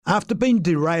After being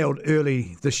derailed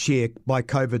early this year by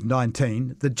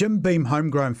COVID-19, the Jim Beam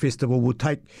Homegrown Festival will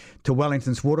take to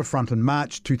Wellington's waterfront in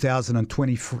March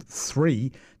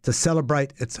 2023 to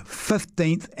celebrate its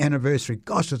 15th anniversary.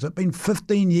 Gosh, has it been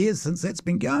 15 years since that's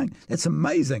been going? That's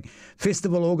amazing.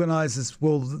 Festival organisers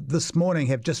will this morning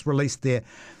have just released their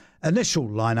initial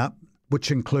lineup,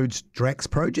 which includes Drax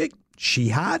Project,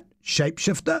 Shihad,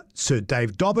 Shapeshifter, Sir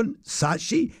Dave Dobbin,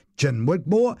 Sashi, Jin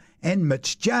Wigmore and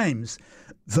Mitch James.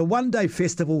 The one-day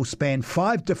festival will span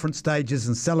 5 different stages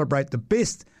and celebrate the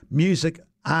best music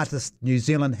artists New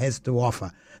Zealand has to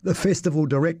offer. The festival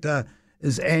director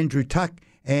is Andrew Tuck,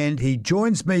 and he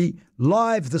joins me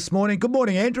live this morning. Good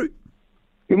morning, Andrew.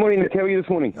 Good morning, Nick. How are you this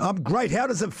morning? I'm great. How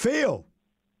does it feel?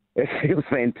 It feels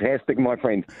fantastic, my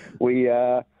friend. We're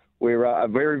a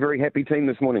very, very happy team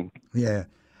this morning. Yeah.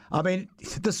 I mean,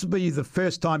 this will be the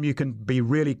first time you can be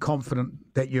really confident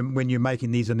that when you're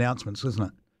making these announcements, isn't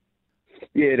it?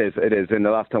 Yeah, it is. It is. And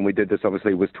the last time we did this,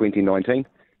 obviously, was 2019.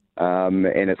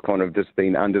 And it's kind of just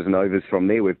been unders and overs from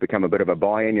there. We've become a bit of a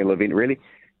biannual event, really,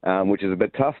 which is a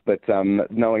bit tough. But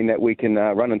knowing that we can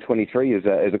run in 23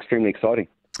 is extremely exciting.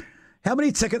 How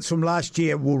many tickets from last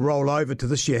year will roll over to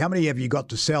this year? How many have you got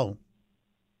to sell?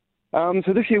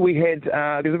 So this year we had,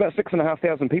 there's about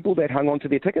 6,500 people that hung on to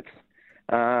their tickets.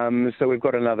 So we've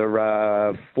got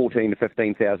another 14 to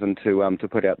 15,000 to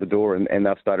put out the door, and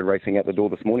they've started racing out the door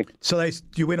this morning. So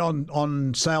you went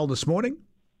on sale this morning?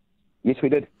 Yes, we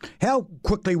did. How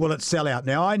quickly will it sell out?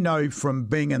 Now, I know from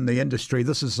being in the industry,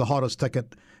 this is the hottest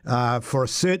ticket for a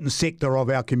certain sector of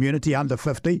our community, under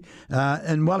 50,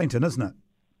 in Wellington, isn't it?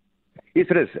 Yes,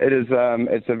 it is. It is.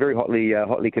 It's a very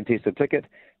hotly contested ticket.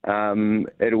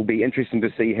 It'll be interesting to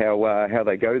see how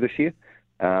they go this year.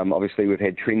 Obviously, we've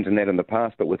had trends in that in the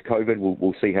past, but with COVID,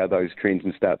 we'll see how those trends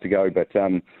and start to go. But,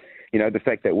 the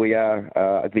fact that we are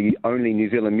the only New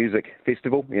Zealand music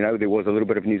festival, there was a little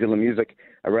bit of New Zealand music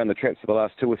around the traps for the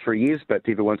last 2 or 3 years, but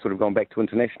everyone's sort of gone back to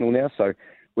international now. So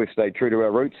we've stayed true to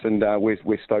our roots, and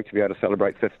we're stoked to be able to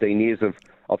celebrate 15 years of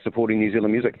supporting New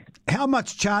Zealand music. How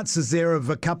much chance is there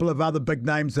of a couple of other big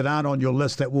names that aren't on your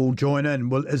list that will join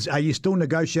in? Are you still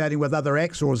negotiating with other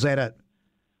acts, or is that it?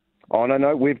 Oh,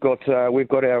 no, we've got our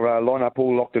lineup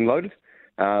all locked and loaded.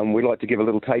 We'd like to give a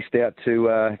little taste out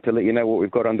to let you know what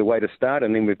we've got underway to start,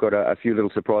 and then we've got a few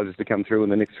little surprises to come through in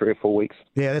the next 3 or 4 weeks.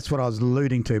 Yeah, that's what I was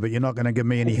alluding to, but you're not going to give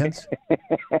me any hints?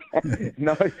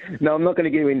 No, I'm not going to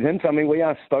give you any hints. I mean, we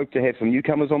are stoked to have some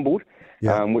newcomers on board,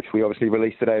 which we obviously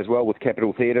released today as well with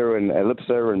Capital Theatre and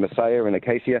Ellipsa and Messiah and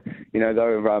Acacia. They've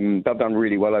done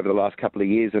really well over the last couple of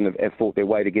years and have fought their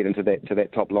way to get into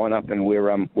that top lineup, and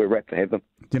we're rapt to have them.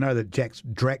 Do you know that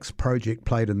Drax Project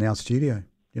played in our studio?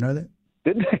 You know that?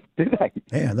 Did they?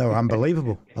 Yeah, they were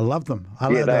unbelievable. I love them.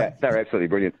 They're absolutely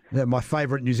brilliant. They're my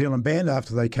favourite New Zealand band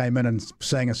after they came in and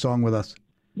sang a song with us.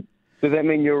 Does that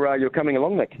mean you're coming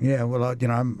along, Nick? Yeah, well,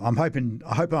 I'm hoping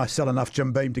I sell enough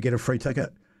Jim Beam to get a free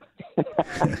ticket.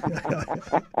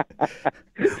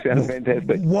 Sounds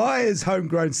fantastic. Why is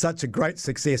Homegrown such a great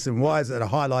success, and why is it a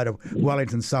highlight of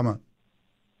Wellington summer?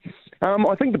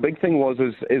 I think the big thing was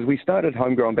we started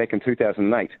Homegrown back in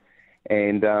 2008.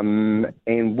 And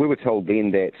we were told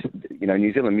then that,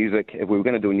 New Zealand music, if we were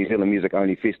going to do a New Zealand music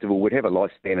only festival, would have a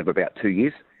lifespan of about 2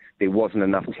 years. There wasn't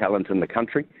enough talent in the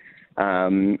country.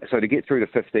 So to get through to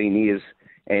 15 years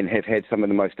and have had some of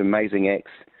the most amazing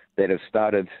acts that have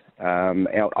started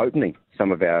out opening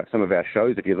some of our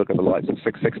shows, if you look at the likes of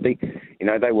 660,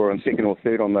 they were on second or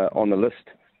third on the list,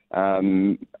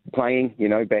 playing,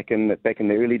 back in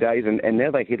the early days, and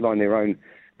now they headline their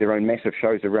own massive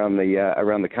shows around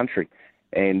the country,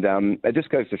 and it just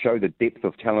goes to show the depth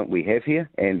of talent we have here,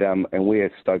 and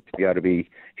we're stoked to be able to be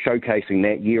showcasing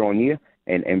that year on year,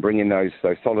 and bringing those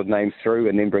solid names through,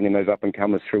 and then bringing those up and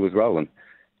comers through as well,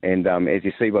 and as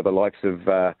you see by the likes of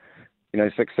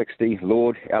 660,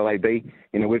 Lord, LAB,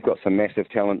 we've got some massive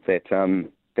talent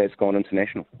that's gone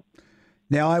international.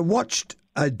 Now, I watched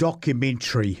a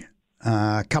documentary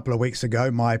a couple of weeks ago.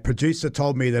 My producer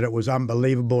told me that it was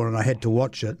unbelievable, and I had to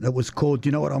watch it. It was called,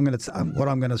 you know what I'm going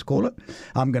to call it?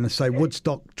 I'm going to say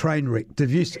Woodstock Trainwreck.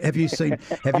 Have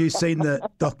you seen the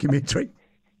documentary?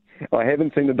 I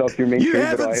haven't seen the documentary,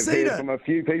 but I have heard from a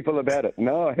few people about it.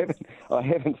 No, I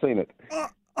haven't seen it.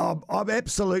 I'm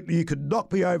absolutely, you could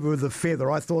knock me over with a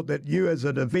feather. I thought that you, as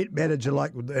an event manager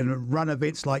and run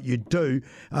events like you do,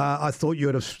 I thought you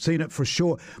would have seen it for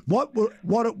sure.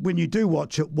 When you do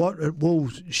watch it, what it will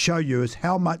show you is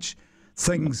how much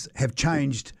things have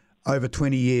changed over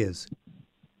 20 years.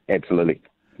 Absolutely.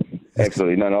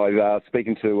 Absolutely. No, I was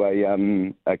speaking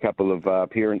to a couple of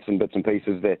parents and bits and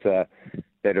pieces that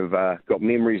got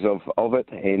memories of it,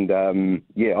 and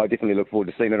I definitely look forward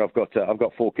to seeing it. I've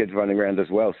got 4 kids running around as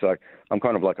well, so I'm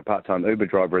kind of like a part-time Uber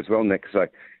driver as well, Nick. So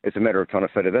it's a matter of trying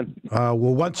to fit it in. Well,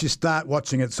 once you start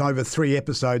watching it, it's over 3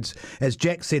 episodes. As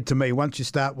Jack said to me, once you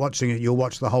start watching it, you'll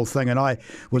watch the whole thing. And I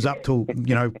was up till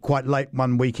quite late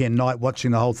one weekend night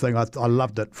watching the whole thing. I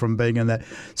loved it from being in that.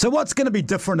 So what's going to be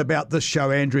different about this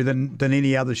show, Andrew, than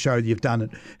any other show that you've done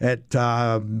at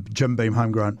Jim Beam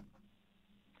Homegrown?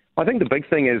 I think the big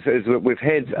thing is that we've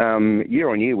had, year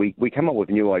on year, we come up with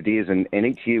new ideas, and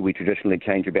each year we traditionally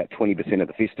change about 20% of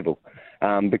the festival.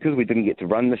 Because we didn't get to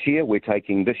run this year, we're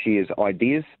taking this year's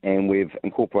ideas and we've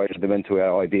incorporated them into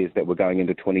our ideas that we're going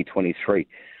into 2023.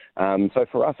 So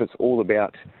for us, it's all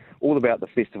about the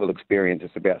festival experience.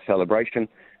 It's about celebration.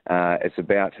 It's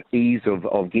about ease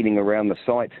of getting around the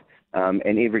site,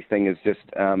 and everything is just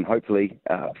hopefully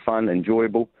fun,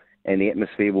 enjoyable, and the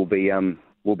atmosphere will be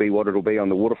what it'll be on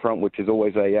the waterfront, which is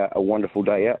always a wonderful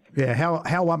day out. Yeah,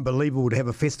 how unbelievable to have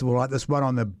a festival like this one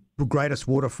on the greatest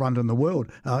waterfront in the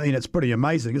world. It's pretty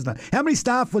amazing, isn't it? How many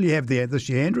staff will you have there this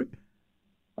year, Andrew?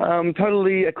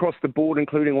 Totally across the board,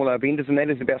 including all our vendors, and that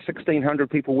is about 1,600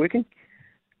 people working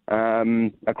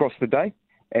across the day.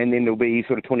 And then there'll be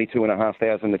sort of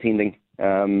 22,500 attending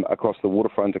across the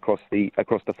waterfront, across the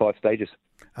 5 stages.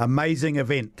 Amazing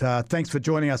event. Thanks for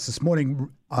joining us this morning.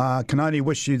 Can only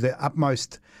wish you the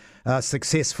utmost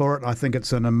success for it. I think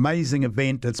it's an amazing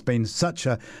event. It's been such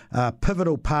a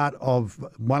pivotal part of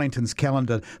Wellington's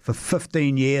calendar for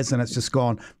 15 years, and it's just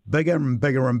gone bigger and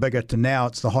bigger and bigger to now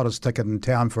it's the hottest ticket in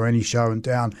town for any show in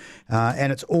town.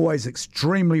 And it's always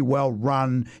extremely well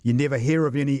run. You never hear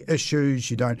of any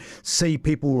issues. You don't see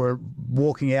people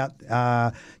walking out,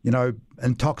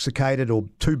 intoxicated or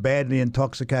too badly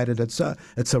intoxicated. It's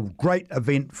a great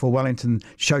event for Wellington,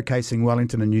 showcasing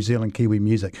Wellington and New Zealand Kiwi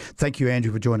music. Thank you,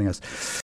 Andrew, for joining us.